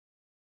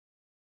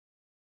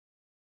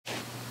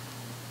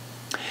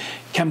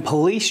Can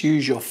police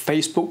use your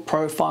Facebook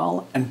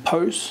profile and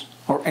posts,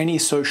 or any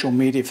social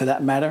media for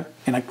that matter,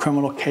 in a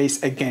criminal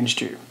case against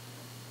you?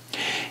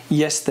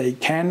 Yes, they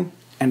can,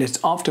 and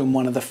it's often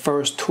one of the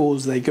first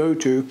tools they go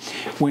to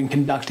when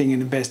conducting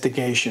an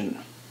investigation.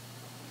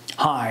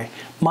 Hi,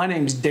 my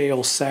name's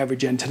Dale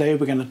Savage, and today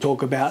we're going to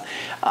talk about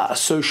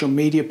social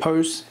media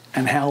posts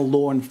and how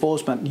law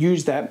enforcement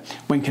use that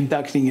when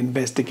conducting an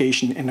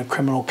investigation in a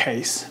criminal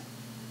case.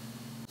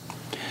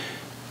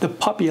 The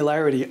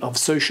popularity of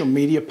social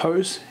media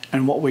posts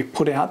and what we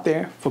put out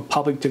there for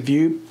public to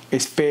view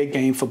is fair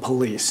game for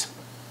police.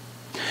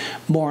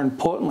 More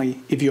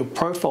importantly, if your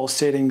profile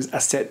settings are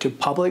set to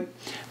public,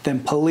 then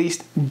police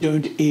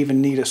don't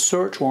even need a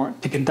search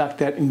warrant to conduct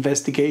that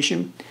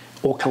investigation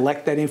or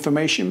collect that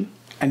information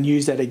and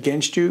use that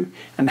against you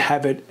and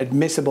have it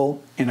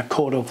admissible in a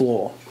court of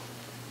law.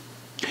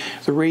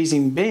 The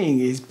reason being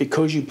is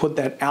because you put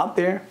that out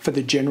there for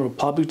the general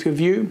public to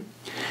view,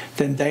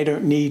 then they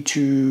don't need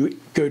to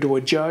go to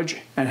a judge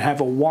and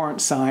have a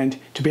warrant signed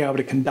to be able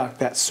to conduct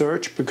that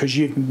search because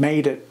you've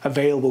made it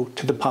available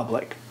to the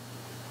public.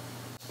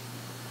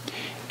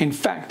 In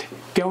fact,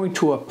 going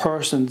to a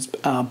person's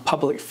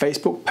public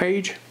Facebook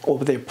page or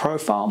their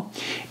profile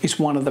is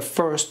one of the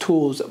first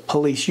tools that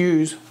police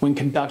use when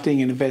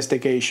conducting an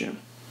investigation.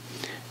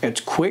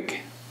 It's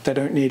quick, they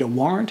don't need a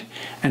warrant,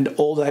 and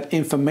all that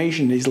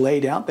information is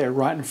laid out there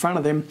right in front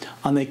of them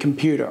on their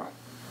computer.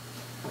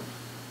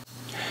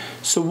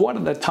 So what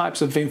are the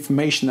types of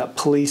information that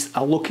police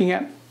are looking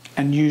at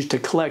and use to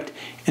collect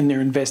in their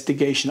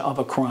investigation of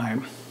a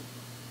crime?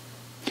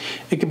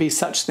 It could be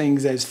such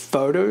things as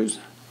photos.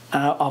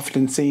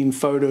 Often seen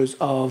photos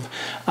of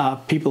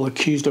people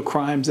accused of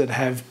crimes that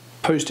have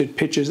posted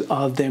pictures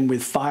of them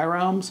with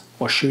firearms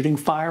or shooting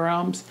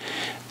firearms,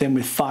 them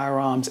with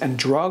firearms and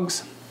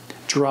drugs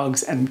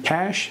and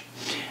cash,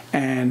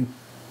 and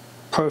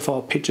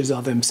profile pictures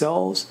of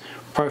themselves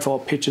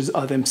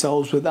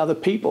with other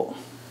people.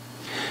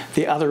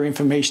 The other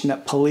information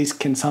that police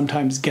can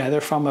sometimes gather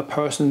from a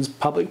person's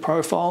public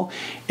profile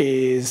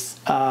is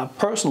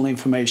personal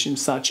information,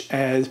 such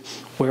as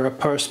where a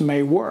person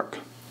may work,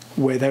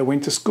 where they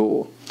went to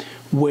school,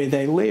 where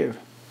they live,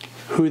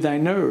 who they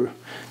know,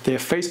 their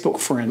Facebook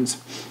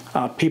friends,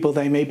 people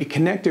they may be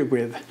connected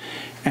with,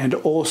 and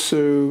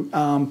also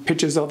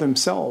pictures of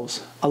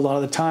themselves. A lot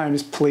of the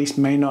times police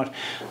may not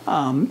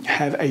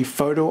have a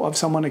photo of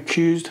someone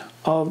accused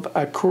of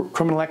a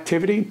criminal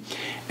activity,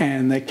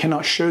 and they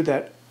cannot show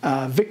that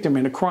victim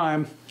in a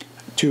crime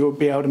to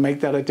be able to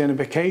make that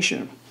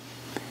identification.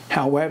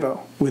 However,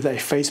 with a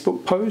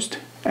Facebook post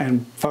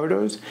and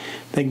photos,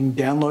 they can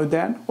download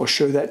that or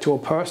show that to a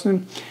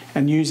person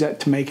and use that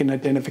to make an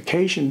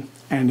identification.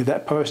 And if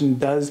that person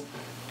does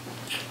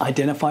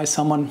identify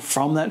someone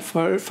from that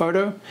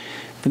photo,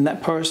 then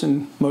that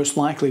person most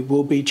likely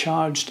will be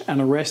charged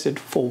and arrested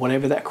for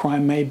whatever that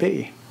crime may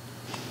be.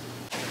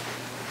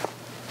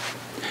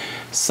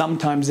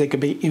 Sometimes there could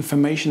be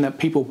information that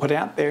people put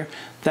out there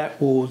that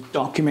will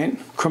document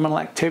criminal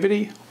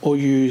activity or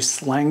use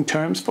slang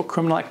terms for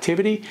criminal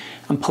activity,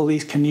 and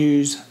police can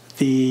use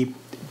the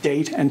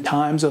date and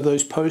times of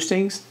those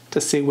postings to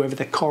see whether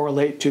they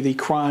correlate to the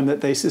crime that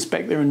they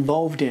suspect they're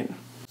involved in.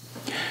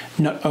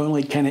 Not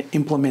only can it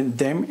implement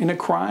them in a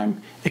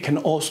crime, it can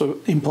also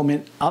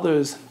implement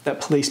others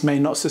that police may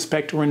not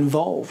suspect are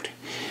involved,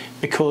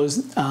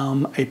 because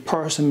a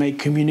person may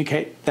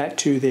communicate that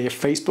to their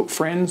Facebook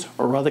friends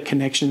or other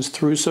connections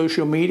through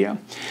social media.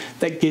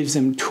 That gives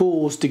them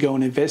tools to go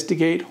and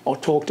investigate or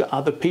talk to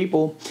other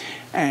people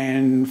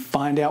and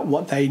find out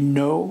what they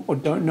know or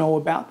don't know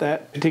about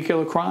that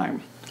particular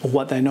crime, or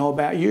what they know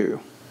about you.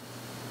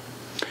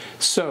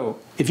 So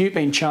if you've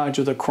been charged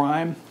with a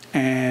crime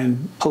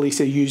and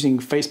police are using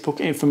Facebook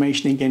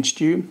information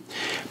against you,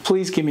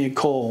 please give me a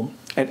call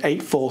at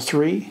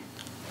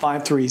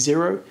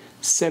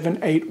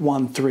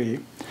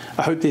 843-530-7813.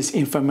 I hope this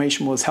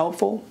information was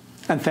helpful,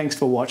 and thanks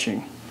for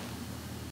watching.